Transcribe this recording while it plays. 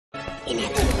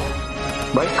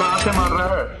भाई कहाँ से मार रहा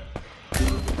है?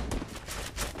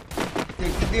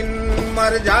 एक दिन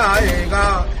मर जाएगा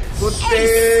कुत्ते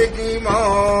की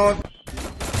मौत।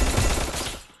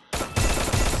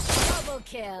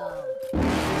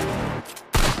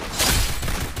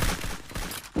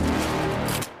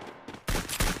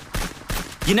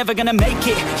 You're never gonna make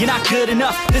it, you're not good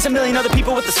enough. There's a million other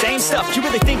people with the same stuff. You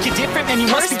really think you're different, man, you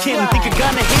must be kidding. Think you're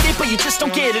gonna hit it, but you just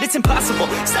don't get it. It's impossible,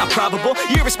 it's not probable,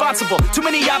 you're irresponsible. Too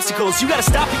many obstacles, you gotta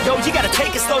stop it, yo. You gotta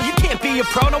take it slow, you can't be a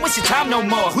pro, don't waste your time no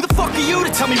more. Who the fuck are you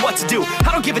to tell me what to do? I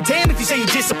don't give a damn if you say you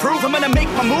disapprove. I'm gonna make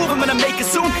my move, I'm gonna make it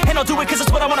soon. And I'll do it cause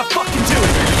it's what I wanna fucking do.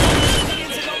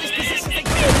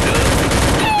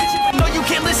 No, you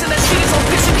can't listen, that shit is all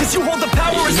fiction. Cause you hold the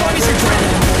power as long as you're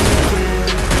dreaming.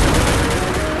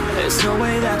 There's no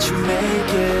way that you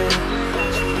make it,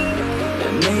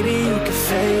 and maybe you can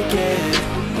fake it,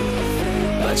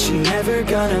 but you're never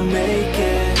gonna make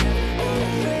it.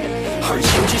 Are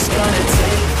you just gonna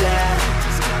take that?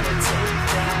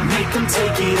 Make them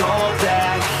take it all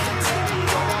back.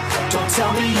 Don't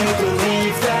tell me you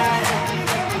believe that.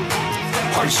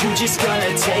 Are you just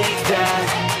gonna take that?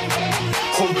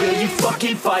 Or will you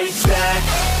fucking fight back?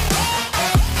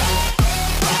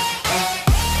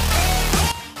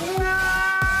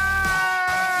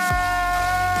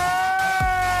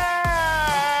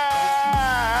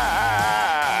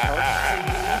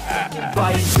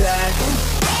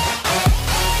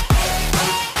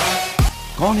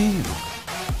 कौन है ये लोग?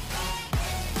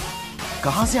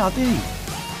 कहां से आते हैं?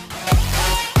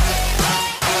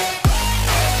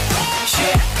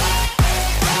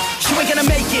 You ain't gonna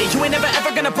make it, you ain't never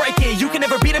ever gonna break it. You can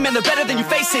never beat them and they're better than you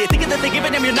face it. Thinking that they give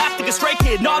a damn, you're not thinking straight,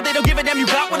 kid. No, they don't give a damn, you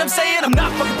got what I'm saying? I'm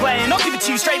not fucking playing, I'll give it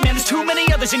to you straight, man. There's too many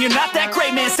others and you're not that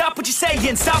great, man. Stop what you're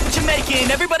saying, stop what you're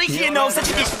making. Everybody here knows that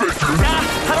you get nah,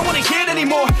 I don't wanna hear it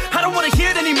anymore, I don't wanna hear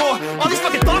it anymore. All these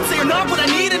fucking thoughts, they are not what I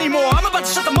need anymore. I'm about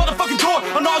to shut the motherfucking door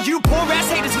on all you poor ass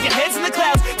haters with your heads in the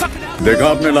clouds. देखा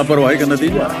आपने लापरवाही का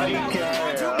नतीजा?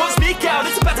 Won't speak out,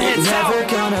 it's about to head south. Never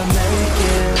gonna make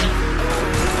it.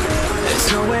 There's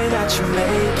no way that you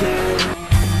make it.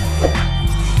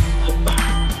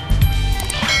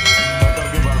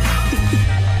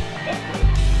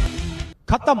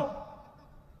 खत्म।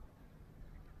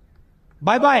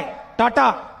 Bye bye, Tata,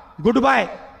 good bye,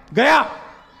 गया।